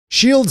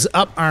Shields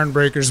up,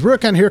 Ironbreakers.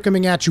 Rurikhan here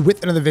coming at you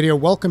with another video.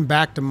 Welcome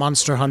back to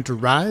Monster Hunter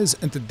Rise,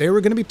 and today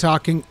we're going to be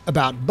talking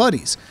about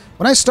buddies.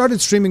 When I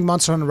started streaming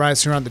Monster Hunter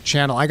Rise here on the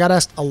channel, I got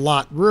asked a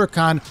lot,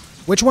 Rurikhan,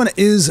 which one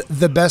is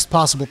the best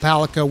possible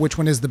Palico? Which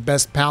one is the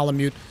best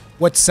Palamute?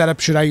 What setup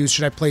should I use?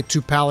 Should I play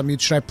 2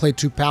 Palamutes? Should I play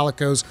 2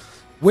 Palicos?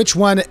 Which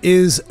one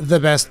is the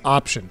best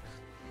option?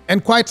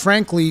 And quite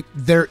frankly,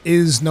 there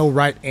is no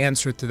right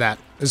answer to that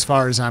as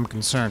far as I'm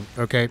concerned,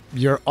 okay?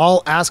 You're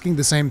all asking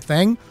the same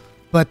thing,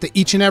 but to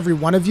each and every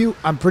one of you,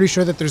 I'm pretty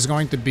sure that there's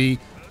going to be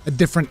a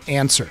different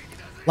answer.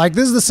 Like,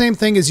 this is the same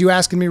thing as you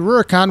asking me,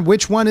 Rurikhan,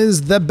 which one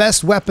is the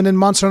best weapon in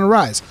Monster Hunter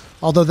Rise?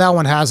 Although that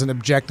one has an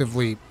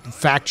objectively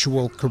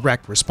factual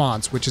correct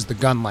response, which is the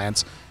gun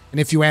lance. And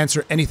if you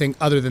answer anything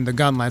other than the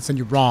gun lance, then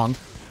you're wrong,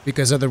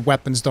 because other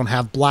weapons don't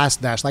have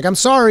blast dash. Like, I'm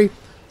sorry.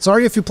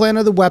 Sorry if you play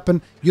another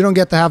weapon, you don't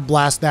get to have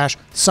blast dash.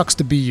 Sucks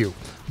to be you.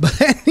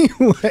 But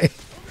anyway,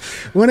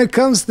 when it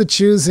comes to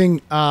choosing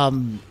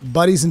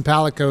buddies and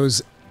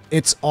Palicos,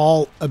 it's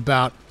all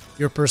about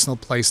your personal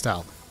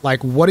playstyle.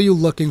 Like, what are you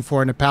looking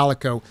for in a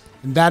Palico?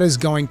 And that is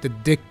going to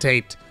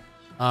dictate,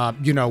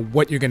 you know,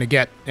 what you're going to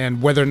get.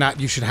 And whether or not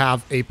you should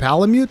have a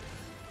Palamute,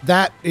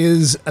 that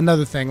is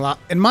another thing.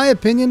 In my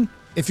opinion,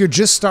 if you're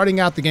just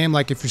starting out the game,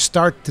 like if you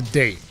start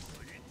today,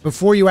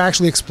 before you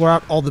actually explore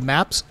out all the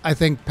maps, I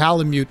think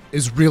Palamute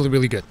is really,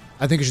 really good.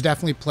 I think you should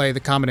definitely play the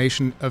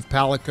combination of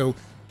Palico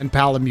and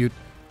Palamute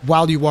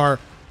while you are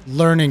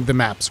learning the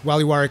maps, while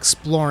you are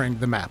exploring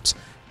the maps.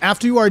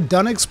 After you are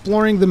done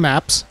exploring the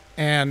maps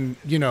and,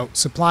 you know,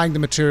 supplying the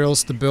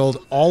materials to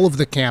build all of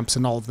the camps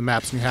and all of the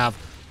maps, and you have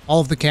all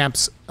of the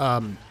camps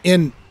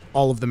in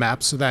all of the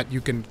maps so that you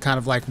can kind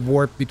of like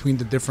warp between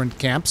the different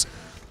camps,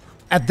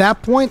 at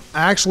that point,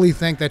 I actually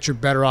think that you're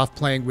better off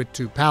playing with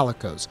 2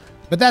 Palicos.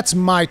 But that's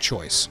my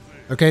choice,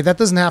 okay? That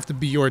doesn't have to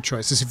be your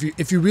choice.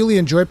 If you really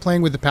enjoy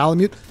playing with the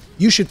Palamute,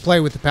 you should play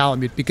with the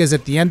Palamute, because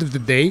at the end of the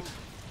day,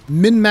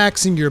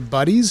 min-maxing your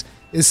buddies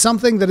is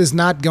something that is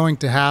not going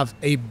to have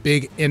a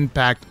big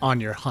impact on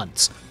your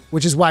hunts,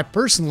 which is why,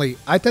 personally,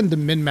 I tend to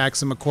min-max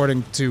them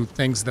according to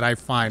things that I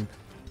find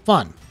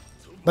fun.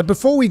 But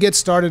before we get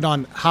started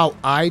on how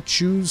I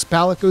choose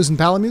Palicos and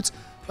Palamutes,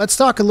 let's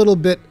talk a little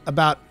bit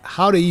about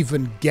how to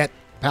even get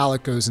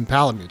Palicos and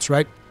Palamutes,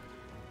 right?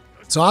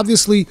 So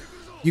obviously,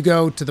 you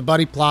go to the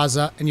Buddy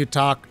Plaza and you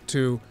talk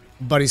to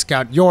Buddy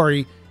Scout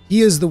Yori. He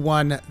is the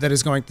one that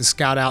is going to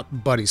scout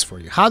out buddies for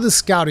you. How does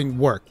scouting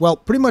work? Well,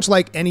 pretty much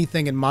like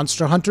anything in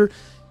Monster Hunter,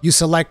 you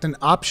select an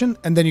option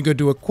and then you go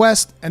do a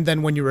quest, and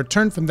then when you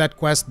return from that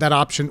quest, that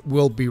option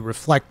will be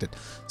reflected.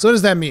 So what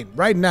does that mean?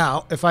 Right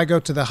now, if I go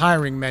to the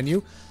hiring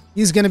menu,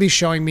 he's going to be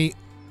showing me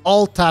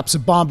all types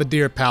of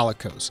Bombardier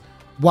Palicos.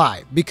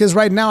 Why? Because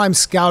right now I'm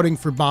scouting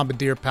for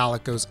Bombardier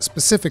Palicos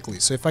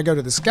specifically. So if I go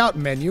to the scout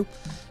menu,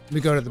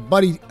 we go to the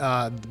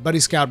Buddy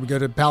Scout, we go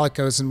to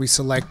Palicos, and we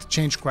select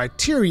change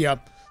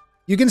criteria,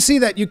 you can see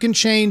that you can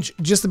change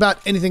just about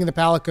anything in the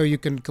Palico. You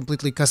can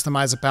completely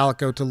customize a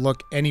Palico to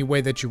look any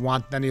way that you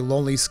want. Any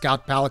lonely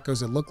scout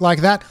Palicos that look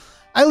like that,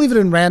 I leave it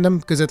in random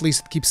because at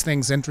least it keeps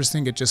things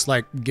interesting. It just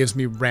like gives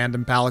me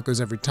random Palicos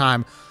every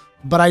time.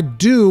 But I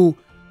do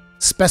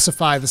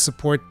specify the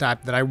support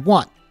type that I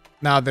want.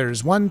 Now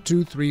there's 1,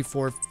 2, 3,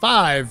 4,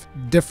 5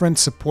 different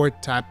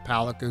support type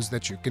Palicos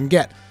that you can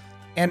get.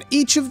 And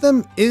each of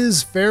them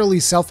is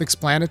fairly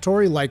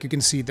self-explanatory. Like you can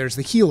see, there's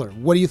the healer.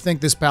 What do you think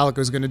this Palico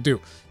is going to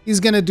do? He's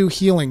going to do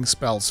healing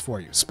spells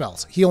for you.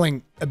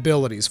 Healing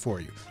abilities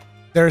for you.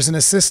 There's an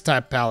assist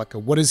type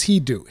Palico. What does he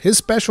do? His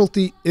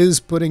specialty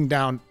is putting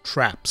down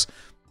traps.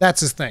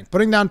 That's his thing.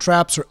 Putting down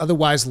traps or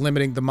otherwise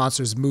limiting the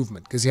monster's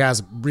movement, because he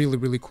has a really,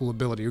 really cool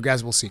ability. You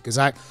guys will see, because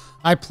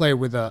I play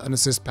with an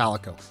assist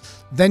Palico.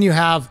 Then you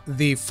have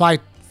the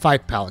fight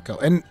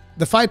Palico. And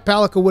the fight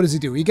Palico, what does he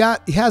do? He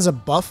has a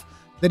buff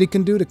that he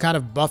can do to kind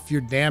of buff your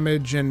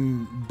damage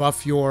and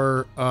buff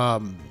your,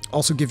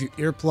 also give you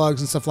earplugs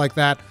and stuff like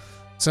that.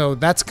 So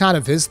that's kind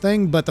of his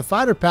thing. But the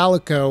fighter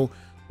Palico,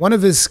 one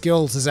of his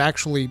skills is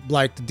actually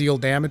like to deal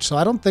damage. So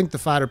I don't think the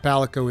fighter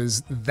Palico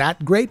is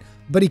that great,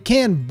 but he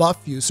can buff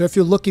you. So if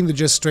you're looking to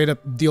just straight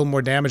up deal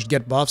more damage,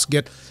 get buffs,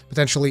 get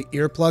potentially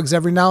earplugs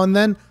every now and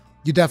then,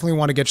 you definitely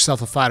want to get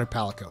yourself a fighter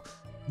Palico.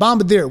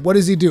 Bombardier, what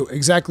does he do?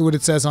 Exactly what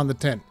it says on the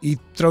tin. He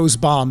throws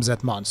bombs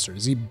at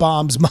monsters. He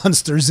bombs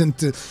monsters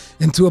into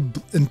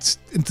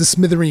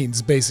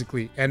smithereens,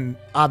 basically. And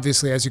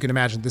obviously, as you can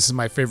imagine, this is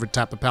my favorite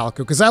type of Palico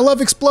because I love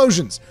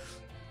explosions.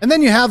 And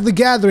then you have the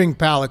Gathering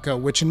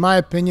Palico, which in my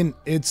opinion,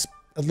 it's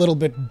a little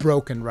bit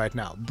broken right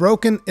now.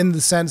 Broken in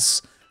the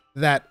sense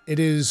that it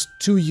is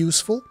too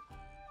useful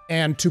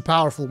and too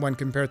powerful when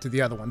compared to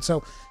the other one.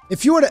 So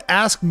if you were to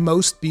ask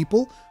most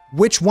people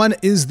which one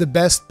is the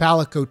best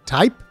Palico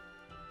type,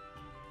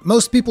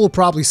 most people will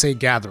probably say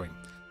Gathering.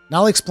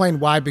 Now I'll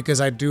explain why,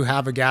 because I do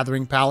have a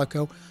Gathering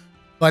Palico.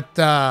 But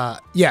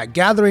yeah,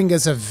 Gathering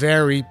is a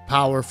very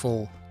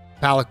powerful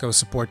Palico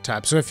support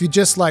type. So if you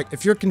just like,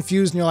 if you're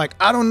confused and you're like,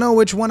 I don't know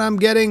which one I'm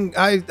getting,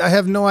 I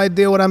have no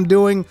idea what I'm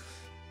doing,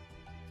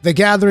 the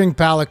Gathering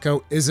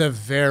Palico is a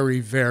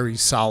very, very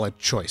solid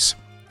choice.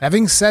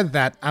 Having said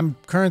that, I'm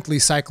currently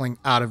cycling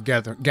out of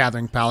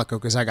gathering Palico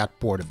because I got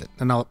bored of it,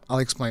 and I'll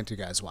explain to you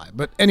guys why.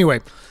 But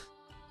anyway,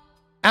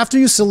 after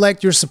you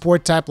select your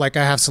support type, like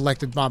I have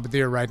selected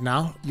Bombardier right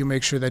now, you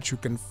make sure that you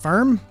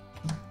confirm.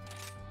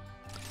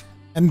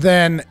 And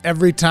then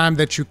every time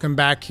that you come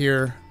back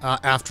here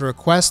after a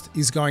quest,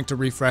 he's going to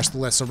refresh the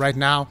list. So right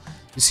now,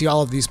 you see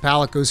all of these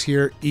Palicos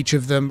here, each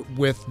of them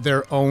with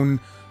their own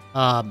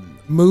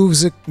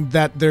moves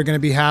that they're going to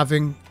be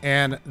having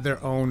and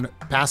their own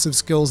passive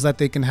skills that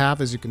they can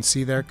have, as you can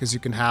see there, because you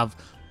can have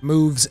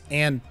moves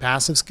and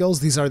passive skills.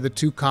 These are the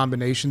two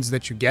combinations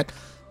that you get,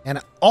 and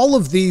all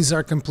of these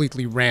are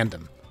completely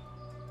random.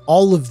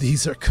 All of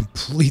these are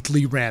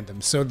completely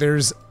random. So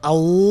there's a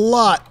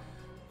lot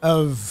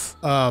of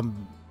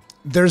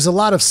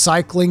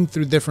cycling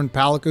through different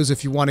Palicos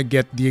if you want to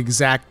get the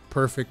exact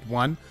perfect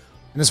one.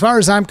 And as far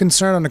as I'm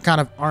concerned, on the kind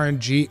of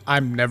RNG,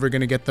 I'm never going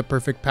to get the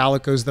perfect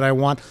Palicos that I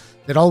want.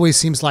 It always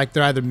seems like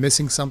they're either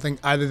missing something.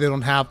 Either they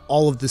don't have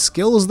all of the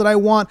skills that I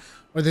want,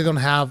 or they don't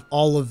have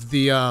all of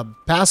the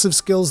passive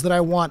skills that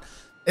I want.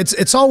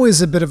 It's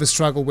always a bit of a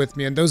struggle with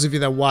me. And those of you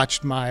that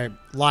watched my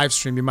live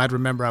stream, you might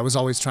remember I was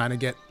always trying to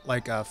get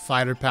like a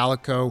fighter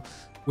Palico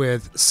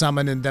with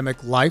Summon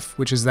Endemic Life,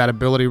 which is that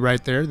ability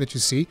right there that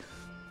you see.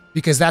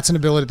 Because that's an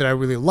ability that I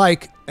really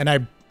like,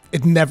 and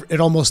it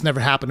almost never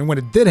happened. And when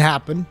it did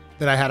happen,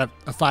 that I had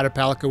a fighter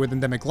Palico with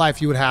Endemic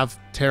Life, you would have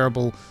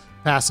terrible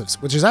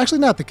passives, which is actually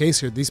not the case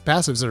here. These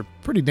passives are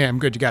pretty damn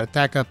good. You got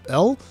Attack Up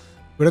L,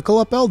 Critical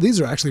Up L. These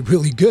are actually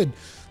really good.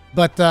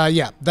 But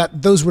yeah,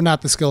 those were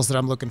not the skills that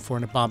I'm looking for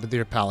in a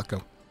Bombardier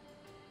Palico.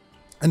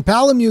 And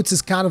Palamutes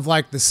is kind of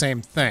like the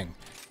same thing.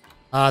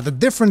 The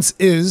difference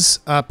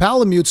is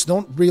Palamutes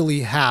don't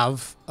really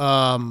have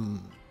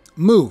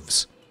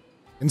moves.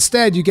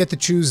 Instead, you get to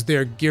choose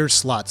their gear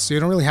slots, so you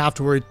don't really have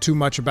to worry too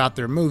much about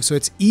their moves. So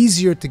it's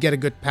easier to get a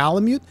good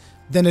Palamute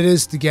than it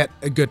is to get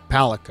a good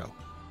Palico.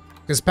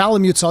 Because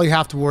Palamutes, all you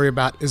have to worry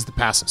about is the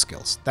passive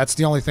skills. That's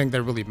the only thing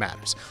that really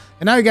matters.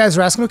 And now you guys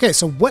are asking, okay,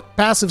 so what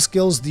passive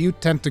skills do you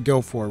tend to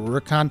go for,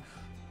 Rurikhan?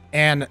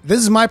 And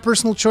this is my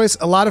personal choice.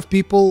 A lot of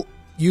people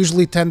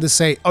usually tend to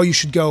say, oh, you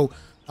should go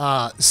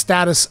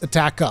status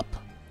attack up,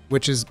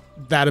 which is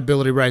that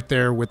ability right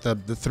there with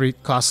the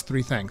costs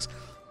three things.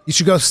 You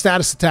should go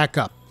status attack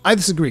up. I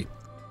disagree.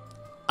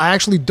 I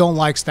actually don't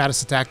like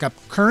status attack up.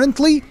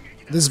 Currently,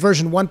 this is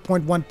version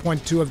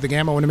 1.1.2 of the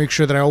game. I want to make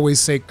sure that I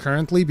always say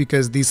currently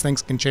because these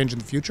things can change in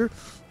the future.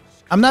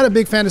 I'm not a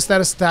big fan of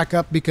status attack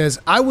up because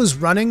I was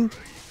running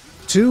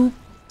two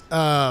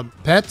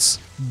pets,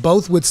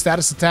 both with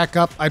status attack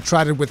up. I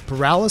tried it with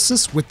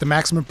paralysis, with the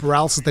maximum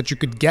paralysis that you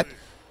could get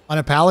on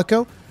a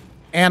Palico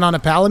and on a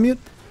Palamute.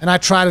 And I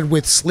tried it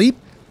with sleep,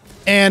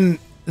 and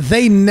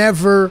they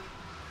never,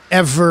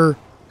 ever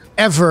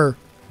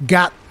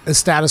got a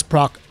status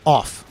proc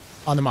off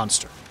on the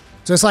monster.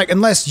 So it's like,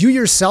 unless you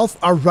yourself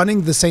are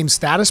running the same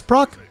status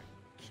proc,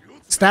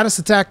 status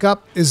attack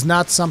up is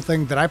not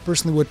something that I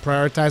personally would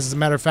prioritize. As a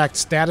matter of fact,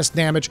 status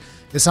damage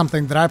is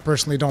something that I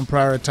personally don't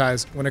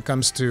prioritize when it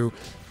comes to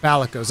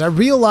Palicos. I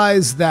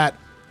realize that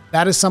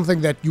that is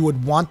something that you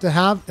would want to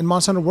have in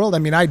Monster Hunter World. I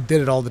mean, I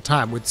did it all the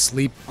time with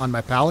sleep on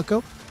my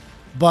Palico.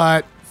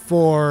 But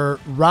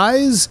for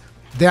Rise,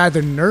 they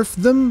either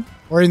nerfed them,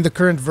 or in the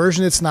current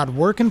version, it's not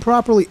working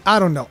properly. I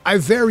don't know. I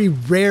very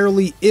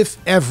rarely, if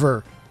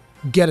ever,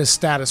 get a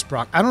status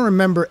proc. I don't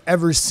remember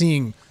ever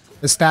seeing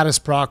a status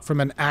proc from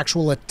an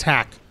actual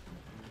attack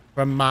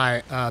from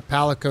my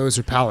Palicos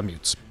or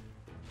Palamutes.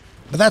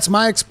 But that's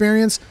my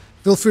experience.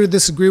 Feel free to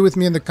disagree with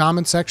me in the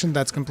comment section.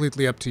 That's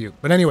completely up to you.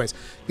 But anyways,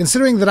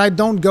 considering that I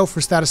don't go for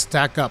status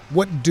attack up,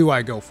 what do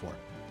I go for?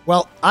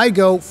 Well, I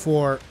go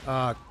for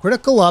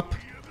critical up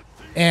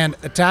and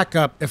attack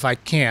up if I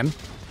can.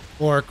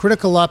 Or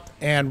critical up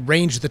and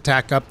ranged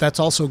attack up. That's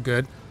also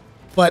good.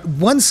 But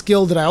one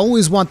skill that I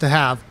always want to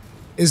have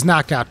is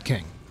Knockout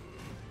King.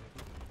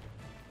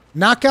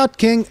 Knockout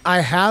King, I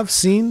have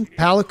seen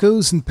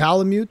Palicos and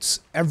Palamutes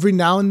every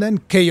now and then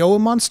KO a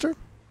monster,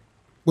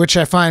 which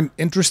I find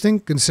interesting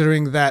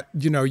considering that,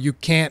 you know, you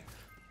can't...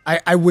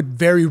 I would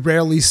very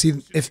rarely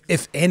see,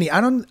 if any...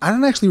 I don't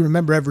actually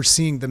remember ever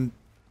seeing them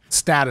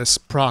status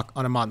proc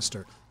on a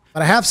monster,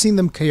 but I have seen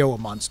them KO a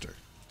monster.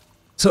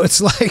 So it's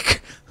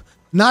like...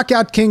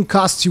 Knockout King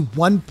costs you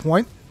 1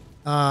 point,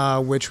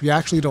 which we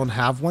actually don't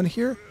have one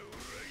here.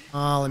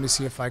 Let me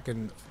see if I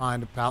can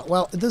find a Pal...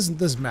 Well, it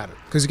doesn't matter,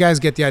 because you guys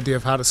get the idea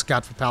of how to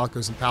scout for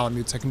Palicos and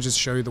Palamutes. I can just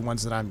show you the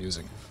ones that I'm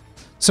using.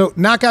 So,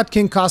 Knockout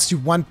King costs you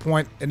 1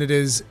 point, and it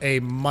is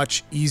a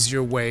much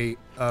easier way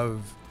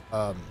of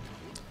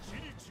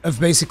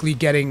basically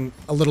getting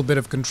a little bit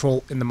of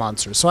control in the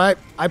monster. So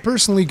I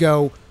personally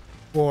go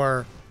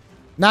for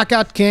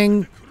Knockout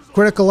King,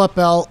 critical up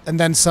L, and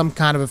then some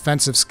kind of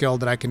offensive skill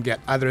that I can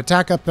get. Either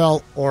attack up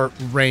L or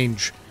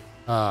range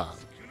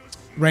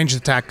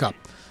attack up.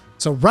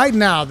 So right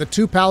now, the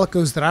two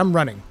Palicos that I'm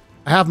running,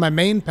 I have my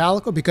main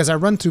Palico, because I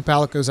run two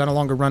Palicos, I no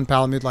longer run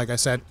Palamute, like I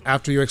said,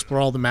 after you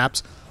explore all the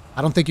maps.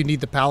 I don't think you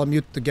need the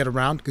Palamute to get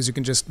around, because you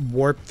can just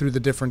warp through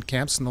the different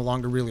camps, it's no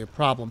longer really a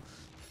problem.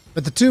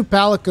 But the two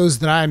Palicos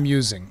that I'm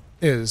using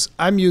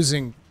I'm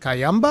using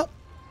Kayamba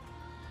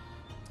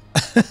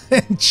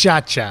and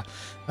Cha-Cha.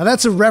 Now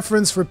that's a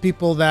reference for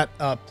people that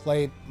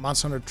played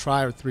Monster Hunter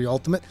Tri or 3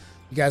 Ultimate.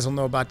 You guys will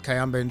know about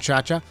Kayamba and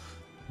Cha-Cha.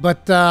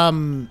 But,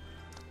 and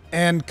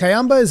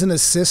Kayamba is an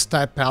assist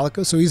type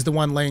Palico, so he's the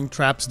one laying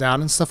traps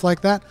down and stuff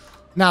like that.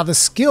 Now the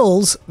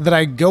skills that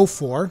I go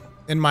for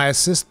in my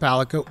assist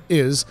Palico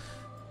is,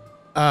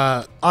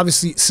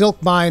 obviously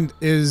Silkbind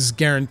is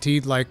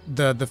guaranteed. Like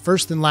the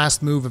first and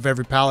last move of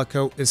every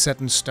Palico is set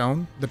in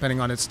stone, depending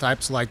on its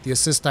types. Like the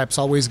assist types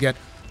always get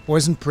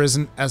Poison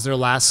Prison as their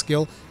last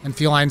skill, and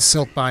Feline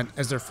Silkbind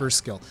as their first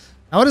skill.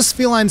 Now what does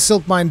Feline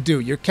Silkbind do?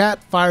 Your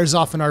cat fires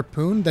off an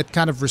harpoon that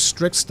kind of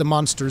restricts the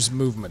monster's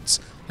movements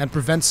and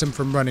prevents him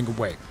from running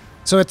away.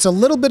 So it's a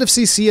little bit of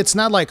CC, it's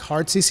not like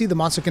hard CC, the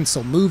monster can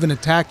still move and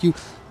attack you,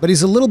 but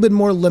he's a little bit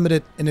more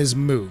limited in his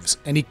moves,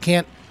 and he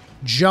can't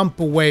jump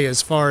away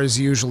as far as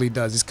he usually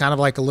does. He's kind of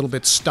like a little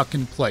bit stuck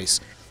in place.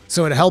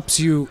 So it helps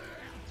you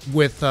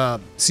with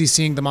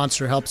CCing the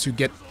monster, helps you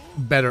get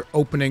better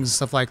openings and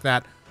stuff like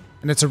that.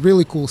 And it's a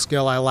really cool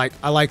skill. I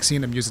like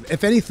seeing him use it.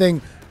 If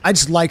anything, I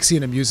just like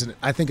seeing him using it.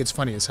 I think it's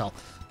funny as hell.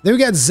 Then we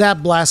got Zap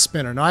Blast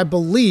Spinner. Now I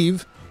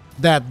believe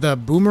that the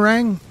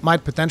Boomerang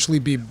might potentially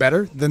be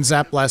better than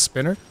Zap Blast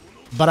Spinner,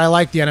 but I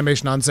like the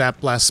animation on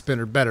Zap Blast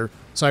Spinner better,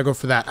 so I go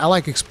for that. I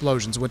like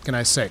explosions, what can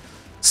I say?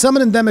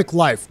 Summon Endemic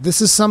Life. This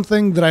is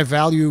something that I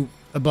value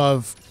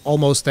above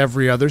almost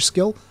every other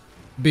skill,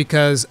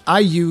 because I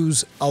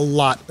use a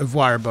lot of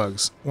wire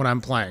bugs when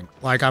I'm playing.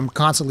 Like, I'm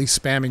constantly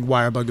spamming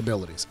wire bug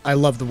abilities. I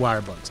love the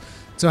wire bugs.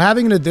 So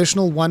having an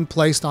additional one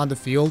placed on the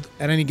field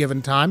at any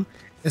given time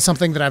is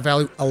something that I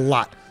value a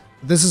lot.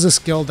 This is a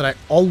skill that I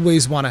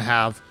always want to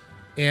have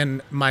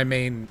in my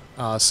main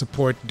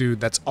support dude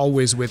that's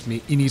always with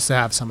me. He needs to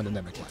have Summon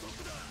Endemic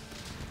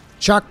Life.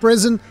 Shock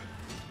Prison,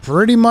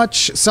 pretty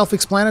much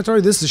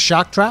self-explanatory. This is a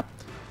Shock Trap.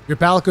 Your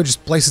Palico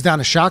just places down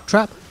a Shock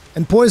Trap.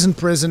 And Poison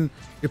Prison,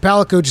 your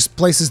Palico just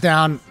places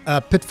down a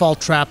Pitfall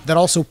Trap that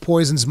also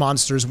poisons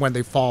monsters when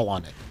they fall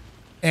on it.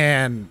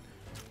 And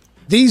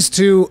these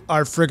two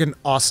are friggin'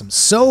 awesome.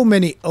 So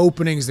many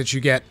openings that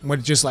you get when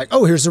it's just like,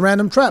 oh, here's a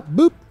random trap.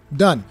 Boop,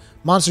 done.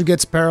 Monster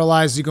gets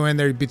paralyzed, you go in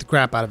there, you beat the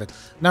crap out of it.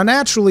 Now,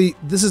 naturally,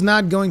 this is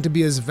not going to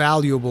be as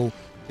valuable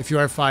if you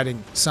are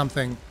fighting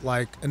something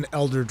like an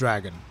Elder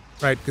Dragon,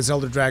 right? Because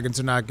Elder Dragons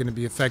are not going to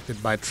be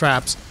affected by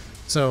traps.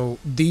 So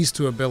these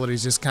two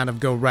abilities just kind of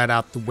go right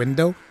out the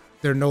window.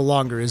 They're no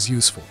longer as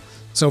useful.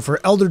 So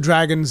for Elder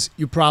Dragons,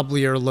 you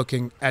probably are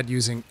looking at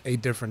using a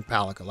different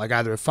Palico, like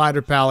either a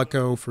Fighter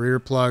Palico for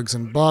earplugs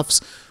and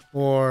buffs,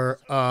 or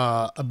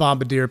a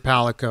Bombardier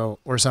Palico,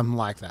 or something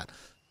like that.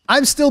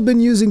 I've still been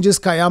using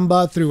just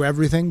Kayamba through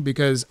everything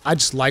because I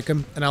just like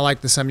him, and I like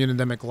the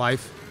Semi-Endemic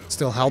Life. It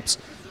still helps.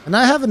 And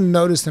I haven't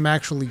noticed him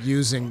actually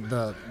using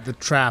the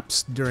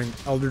traps during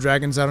Elder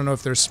Dragons. I don't know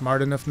if they're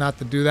smart enough not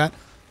to do that.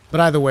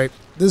 But either way,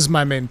 this is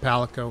my main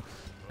Palico.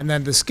 And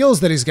then the skills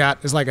that he's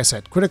got is, like I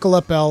said, Critical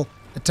Up L,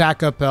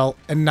 Attack Up L,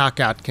 and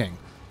Knockout King.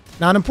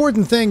 Now, an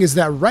important thing is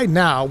that right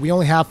now, we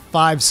only have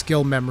 5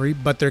 skill memory,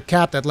 but they're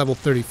capped at level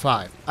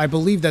 35. I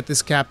believe that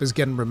this cap is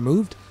getting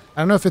removed.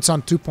 I don't know if it's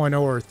on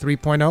 2.0 or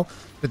 3.0,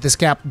 but this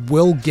cap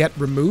will get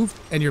removed,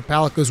 and your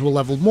Palicos will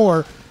level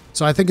more.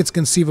 So I think it's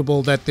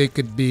conceivable that they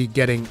could be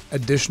getting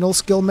additional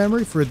skill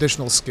memory for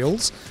additional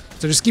skills.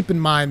 So just keep in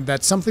mind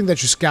that something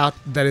that you scout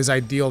that is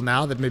ideal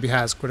now, that maybe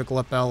has Critical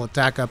Up L,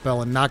 Attack Up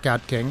L, and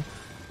Knockout King,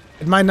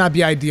 it might not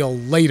be ideal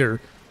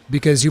later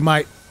because you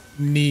might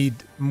need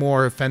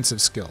more offensive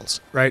skills,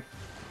 right?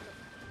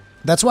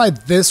 That's why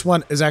this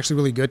one is actually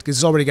really good, because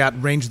it's already got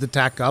Ranged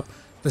Attack Up,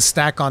 the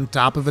stack on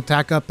top of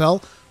Attack Up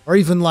L, or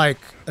even like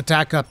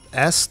Attack Up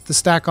S, the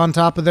stack on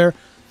top of there.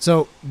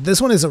 So this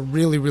one is a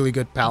really, really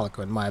good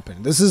Palico in my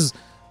opinion. This is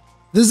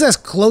as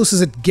close as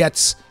it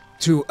gets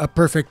to a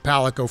perfect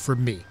Palico for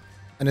me.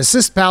 An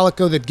assist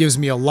Palico that gives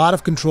me a lot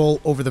of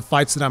control over the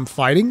fights that I'm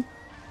fighting,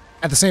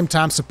 at the same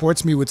time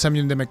supports me with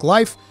Semi-Endemic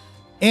Life,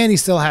 and he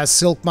still has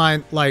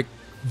Silkbind. Like,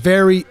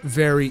 very,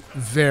 very,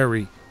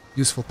 very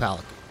useful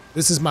Palico.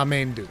 This is my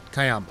main dude,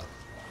 Kayamba.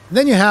 And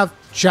then you have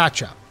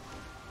Cha-Cha.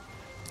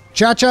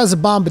 Cha-Cha is a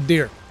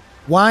Bombardier.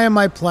 Why am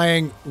I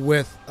playing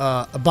with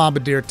a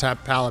Bombardier type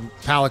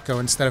Palico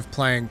instead of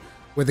playing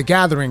with a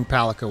Gathering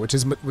Palico, which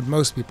is what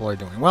most people are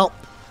doing? Well,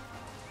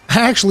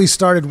 I actually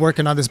started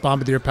working on this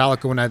Bombardier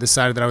Palico when I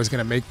decided that I was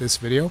going to make this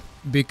video,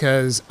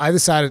 because I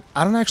decided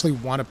I don't actually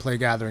want to play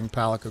Gathering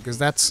Palico, because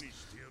that's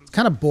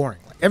kind of boring.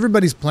 Like,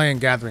 everybody's playing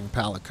Gathering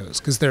Palicos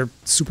because they're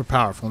super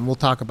powerful, and we'll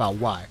talk about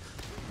why.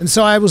 And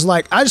so I was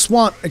like, I just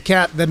want a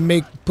cat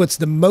that puts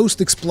the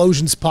most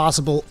explosions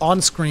possible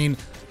on screen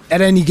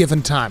at any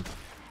given time.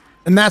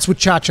 And that's what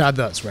Cha-Cha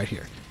does right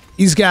here.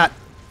 He's got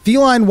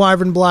Feline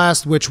Wyvern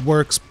Blast, which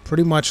works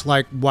pretty much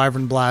like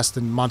Wyvern Blast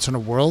in Monster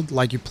Hunter World.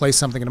 Like, you place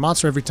something in a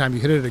monster, every time you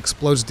hit it, it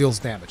explodes, deals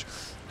damage.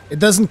 It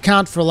doesn't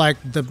count for, like,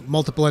 the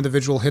multiple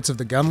individual hits of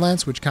the Gun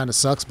Lance, which kind of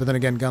sucks, but then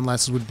again, Gun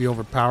Lances would be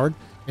overpowered,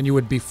 and you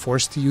would be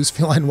forced to use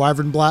Feline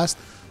Wyvern Blast.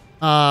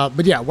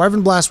 But yeah,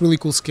 Wyvern Blast, really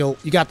cool skill.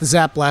 You got the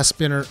Zap Blast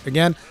Spinner.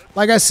 Again,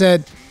 like I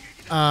said,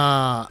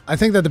 I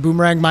think that the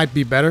boomerang might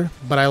be better,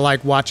 but I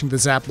like watching the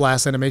Zap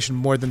Blast animation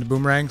more than the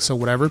boomerang, so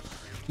whatever.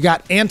 You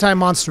got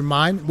Anti-Monster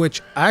Mine,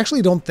 which I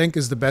actually don't think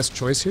is the best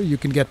choice here. You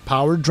can get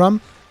Power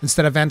Drum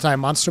instead of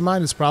Anti-Monster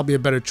Mine. It's probably a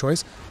better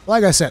choice.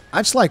 Like I said,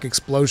 I just like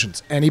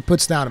explosions. And he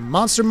puts down a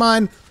Monster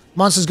Mine,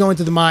 monsters go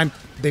into the mine,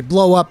 they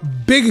blow up,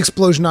 big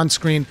explosion on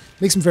screen,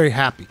 makes him very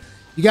happy.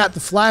 You got the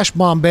Flash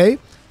Bombay,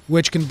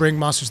 which can bring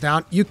monsters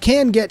down. You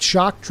can get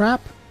Shock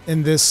Trap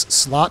in this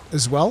slot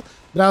as well.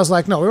 But I was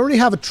like, no, we already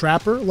have a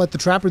Trapper. Let the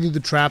Trapper do the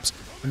traps.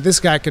 And this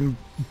guy can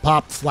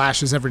pop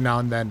flashes every now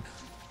and then.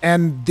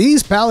 And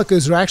these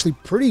Palicos are actually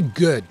pretty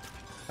good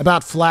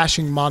about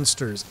flashing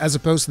monsters, as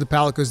opposed to the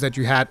Palicos that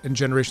you had in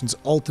Generations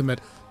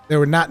Ultimate. They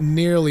were not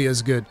nearly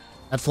as good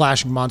at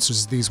flashing monsters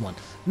as these ones.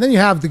 And then you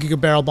have the Giga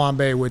Barrel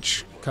Bombay,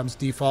 which comes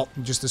default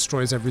and just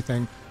destroys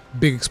everything.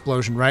 Big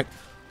explosion, right?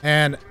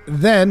 And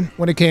then,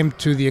 when it came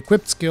to the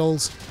equipped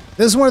skills,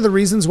 this is one of the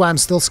reasons why I'm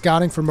still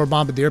scouting for more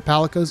Bombardier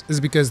Palicos, is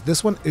because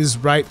this one is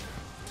right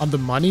on the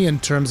money in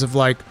terms of,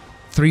 like,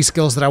 3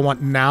 skills that I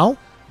want now,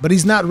 but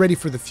he's not ready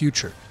for the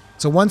future.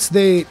 So once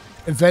they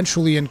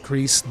eventually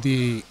increase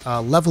the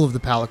level of the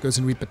Palicos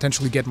and we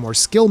potentially get more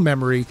skill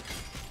memory,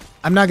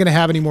 I'm not going to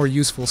have any more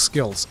useful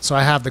skills. So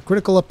I have the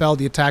Critical Up L,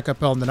 the Attack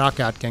Up L, and the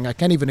Knockout King. I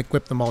can't even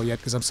equip them all yet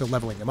because I'm still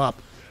leveling them up.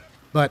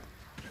 But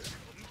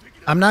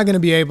I'm not going to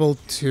be able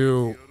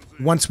to,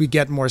 once we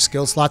get more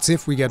skill slots,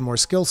 if we get more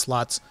skill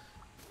slots,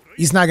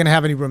 he's not going to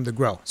have any room to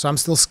grow. So I'm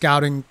still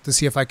scouting to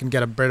see if I can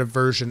get a better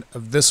version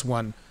of this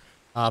one.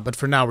 But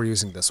for now, we're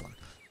using this one.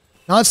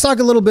 Now let's talk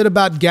a little bit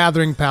about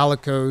Gathering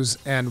Palicos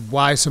and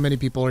why so many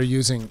people are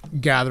using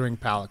Gathering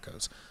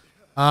Palicos.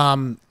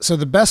 So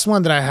the best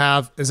one that I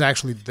have is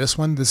actually this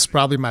one. This is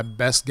probably my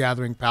best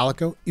Gathering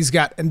Palico. He's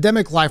got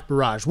Endemic Life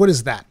Barrage. What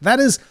is that? That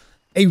is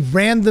a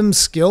random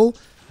skill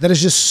that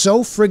is just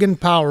so friggin'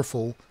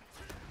 powerful.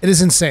 It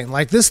is insane.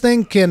 Like, this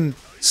thing can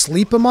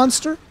sleep a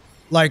monster.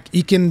 Like,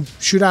 he can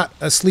shoot out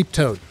a sleep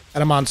toad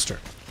at a monster.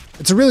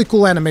 It's a really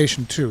cool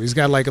animation, too. He's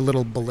got, like, a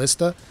little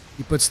ballista.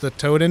 He puts the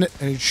toad in it,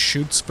 and he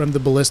shoots from the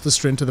ballista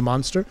straight into the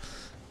monster.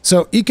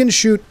 So, he can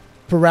shoot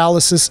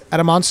paralysis at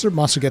a monster.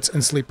 Monster gets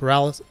instantly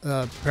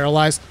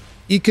paralyzed.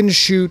 He can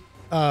shoot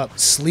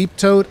sleep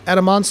toad at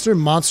a monster.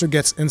 Monster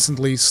gets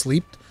instantly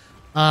sleeped.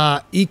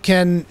 He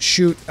can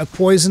shoot a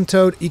poison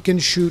toad. He can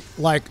shoot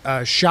like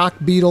a shock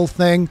beetle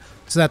thing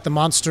so that the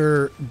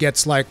monster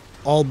gets like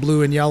all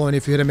blue and yellow, and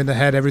if you hit him in the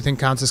head, everything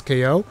counts as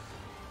KO.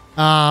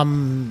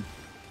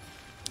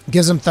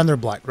 Gives him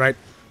Thunderblight, right?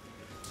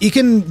 He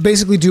can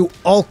basically do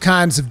all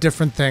kinds of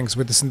different things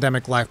with this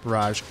Endemic Life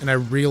Barrage, and I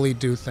really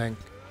do think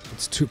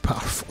it's too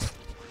powerful.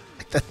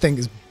 Like, that thing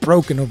is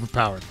broken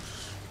overpowered.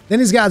 Then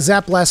he's got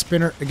Zap Blast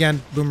Spinner.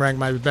 Again, Boomerang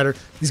might be better.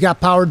 He's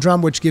got Power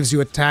Drum, which gives you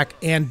attack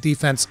and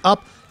defense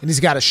up. And he's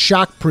got a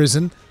Shock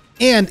Prison.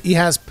 And he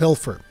has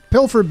Pilfer.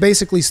 Pilfer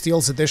basically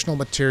steals additional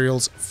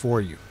materials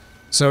for you.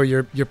 So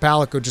your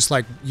Palico, just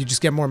like, you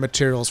just get more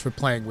materials for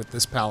playing with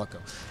this Palico.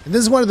 And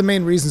this is one of the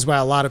main reasons why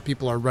a lot of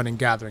people are running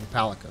Gathering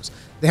Palicos.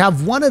 They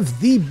have one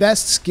of the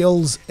best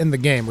skills in the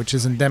game, which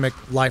is Endemic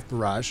Life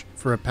Barrage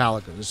for a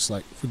Palico. It's just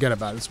like, forget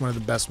about it. It's one of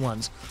the best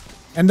ones.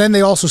 And then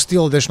they also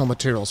steal additional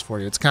materials for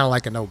you. It's kind of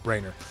like a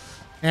no-brainer.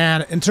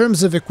 And in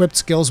terms of equipped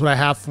skills, what I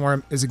have for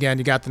him is, again,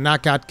 you got the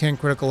Knockout King,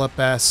 Critical Up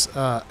S,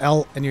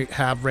 L, and you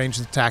have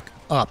ranged attack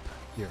up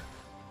here.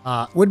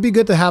 Would be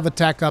good to have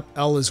attack up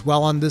L as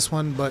well on this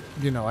one, but,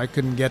 you know, I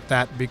couldn't get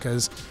that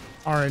because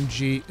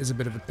RNG is a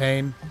bit of a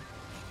pain.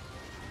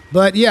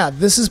 But yeah,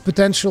 this is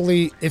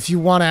potentially, if you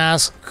want to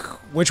ask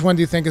which one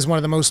do you think is one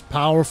of the most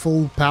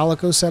powerful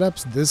Palico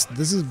setups,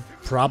 this is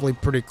probably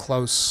pretty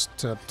close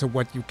to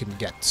what you can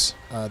get,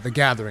 the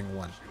Gathering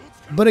one.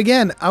 But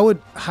again, I would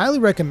highly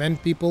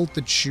recommend people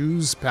to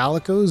choose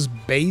Palicos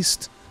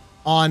based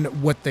on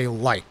what they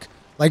like.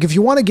 Like, if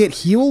you want to get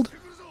healed,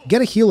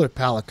 get a healer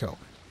Palico.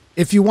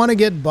 If you want to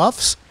get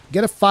buffs,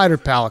 get a fighter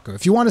Palico.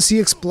 If you want to see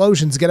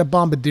explosions, get a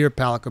Bombardier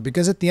Palico.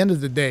 Because at the end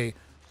of the day,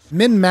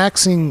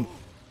 min-maxing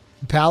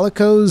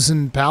Palicos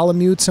and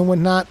Palamutes and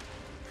whatnot,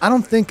 I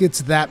don't think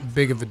it's that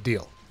big of a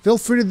deal. Feel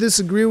free to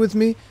disagree with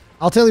me.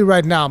 I'll tell you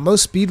right now,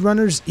 most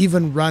speedrunners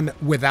even run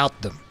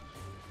without them.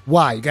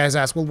 Why? You guys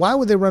ask, well, why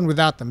would they run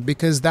without them?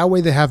 Because that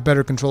way they have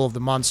better control of the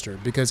monster.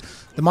 Because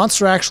the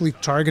monster actually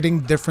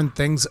targeting different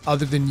things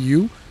other than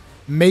you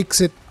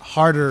makes it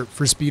harder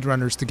for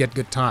speedrunners to get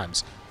good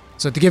times.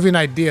 So to give you an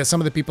idea, some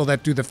of the people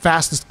that do the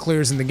fastest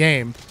clears in the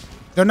game,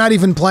 they're not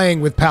even playing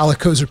with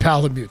Palicos or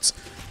Palamutes.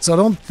 So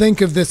don't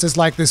think of this as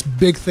like this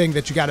big thing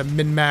that you got to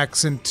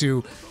min-max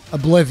into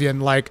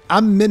oblivion. Like,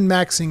 I'm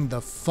min-maxing the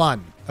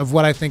fun of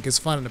what I think is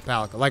fun in a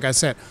Palico. Like I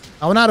said,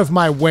 I went out of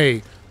my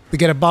way to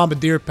get a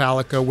Bombardier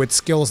Palico with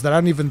skills that I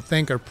don't even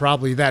think are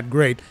probably that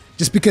great,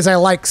 just because I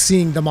like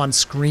seeing them on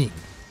screen.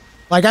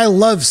 Like, I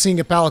love seeing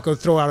a Palico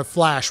throw out a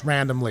flash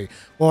randomly,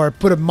 or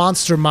put a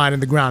monster mine in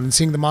the ground and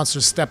seeing the monster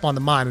step on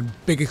the mine and a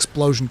big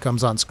explosion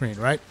comes on screen,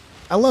 right?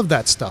 I love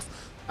that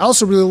stuff. I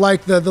also really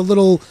like the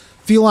little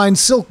feline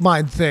silk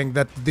mine thing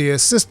that the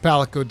assist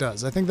Palico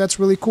does. I think that's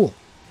really cool.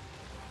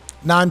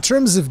 Now, in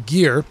terms of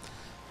gear,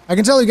 I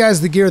can tell you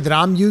guys the gear that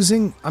I'm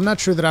using. I'm not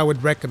sure that I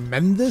would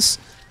recommend this.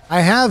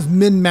 I have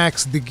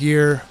min-maxed the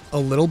gear a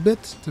little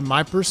bit to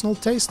my personal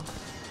taste,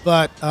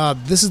 but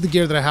this is the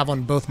gear that I have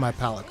on both my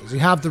Palicos. You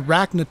have the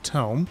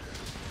Rachnatome.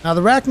 Now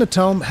the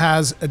Rachnatome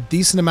has a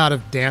decent amount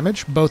of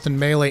damage, both in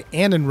melee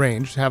and in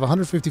range. You have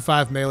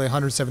 155 melee,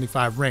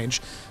 175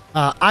 range.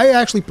 I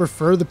actually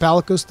prefer the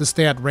Palicos to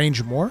stay at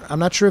range more. I'm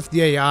not sure if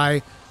the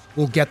AI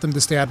will get them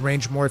to stay at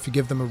range more if you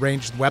give them a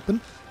ranged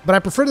weapon, but I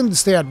prefer them to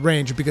stay at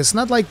range because it's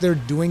not like they're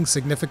doing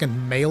significant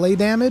melee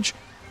damage.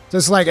 So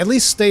it's like, at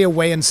least stay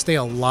away and stay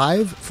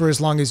alive for as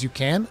long as you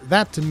can.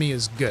 That to me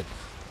is good.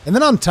 And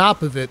then on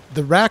top of it,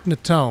 the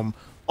Rachnatome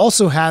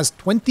also has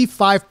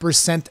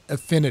 25%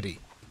 affinity.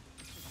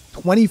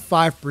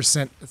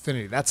 25%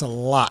 affinity. That's a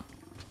lot.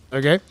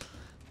 Okay?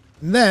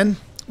 And then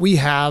we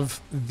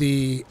have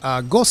the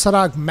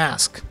Gosarag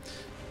Mask.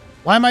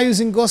 Why am I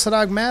using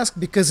Gosarag Mask?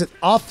 Because it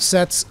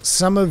offsets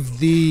some of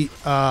the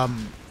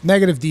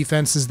negative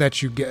defenses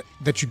that you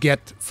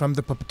get from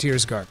the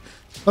Puppeteer's Guard.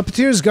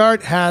 Puppeteer's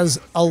Guard has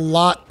a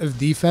lot of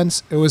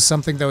defense. It was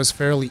something that was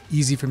fairly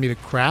easy for me to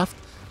craft.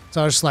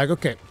 So I was just like,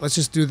 okay, let's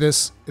just do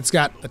this. It's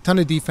got a ton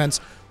of defense.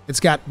 It's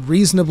got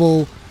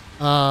reasonable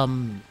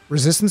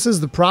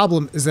resistances. The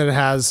problem is that it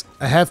has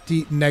a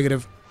hefty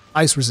negative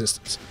ice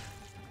resistance.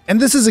 And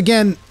this is,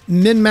 again,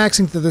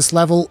 min-maxing to this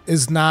level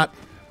is not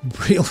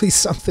really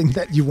something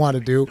that you want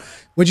to do.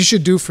 What you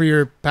should do for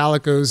your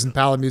Palicos and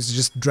Palamutes is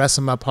just dress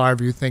them up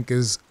however you think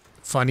is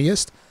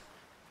funniest.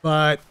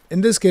 But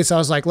in this case, I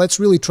was like, let's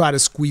really try to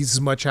squeeze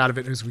as much out of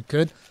it as we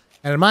could.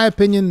 And in my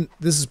opinion,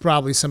 this is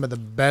probably some of the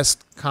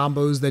best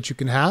combos that you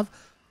can have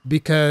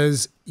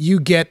because you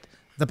get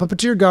the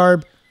Puppeteer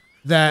Garb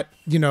that,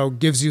 you know,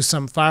 gives you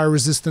some fire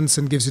resistance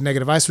and gives you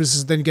negative ice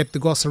resistance. Then you get the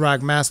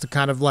Gosarag Mask to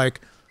kind of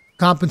like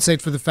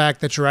compensate for the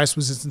fact that your ice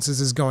resistance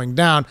is going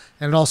down,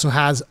 and it also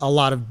has a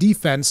lot of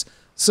defense.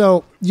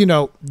 So, you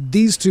know,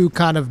 these two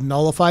kind of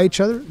nullify each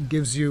other. It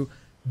gives you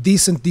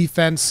decent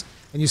defense,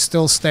 and you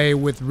still stay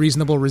with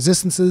reasonable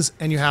resistances,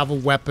 and you have a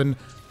weapon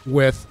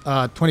with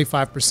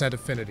 25%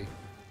 affinity.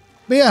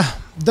 But yeah,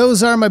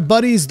 those are my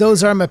buddies.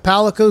 Those are my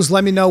Palicos.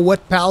 Let me know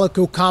what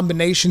Palico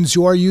combinations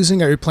you are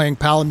using. Are you playing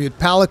Palamute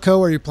Palico?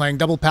 Are you playing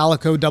double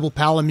Palico, double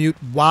Palamute?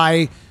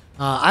 Why?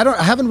 I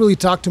haven't really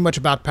talked too much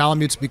about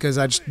Palamutes because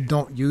I just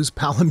don't use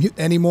Palamute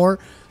anymore.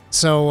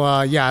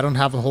 So yeah, I don't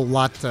have a whole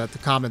lot to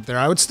comment there.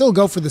 I would still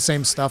go for the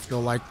same stuff though,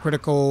 like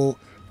critical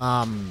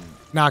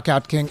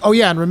Knockout King. Oh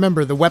yeah, and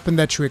remember the weapon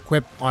that you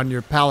equip on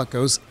your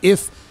Palicos,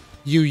 if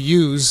you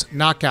use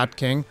Knockout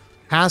King,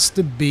 has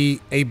to be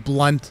a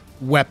blunt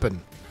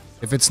weapon.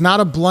 If it's not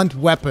a blunt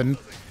weapon,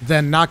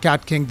 then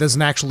Knockout King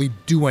doesn't actually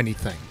do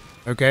anything.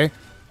 Okay?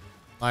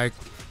 Like,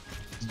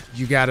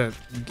 you gotta,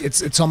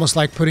 it's almost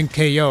like putting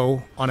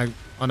KO on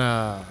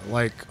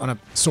a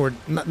sword,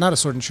 not a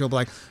sword and shield, but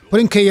like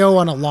putting KO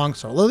on a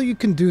longsword. Although you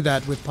can do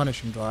that with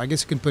Punishing Draw. I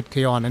guess you can put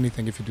KO on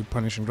anything if you do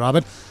Punishing Draw,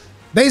 but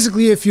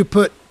basically if you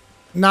put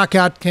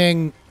Knockout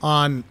King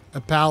on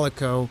a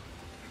Palico,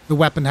 the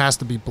weapon has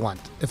to be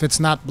blunt. If it's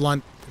not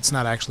blunt, it's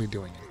not actually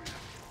doing it.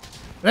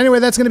 But anyway,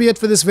 that's going to be it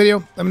for this video.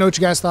 Let me know what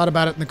you guys thought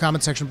about it in the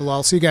comment section below.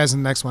 I'll see you guys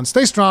in the next one.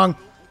 Stay strong,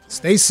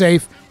 stay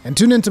safe, and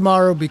tune in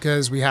tomorrow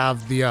because we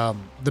have the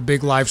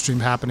big live stream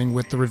happening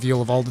with the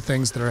reveal of all the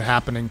things that are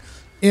happening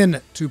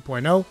in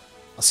 2.0.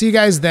 I'll see you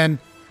guys then.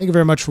 Thank you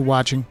very much for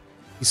watching.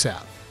 Peace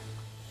out.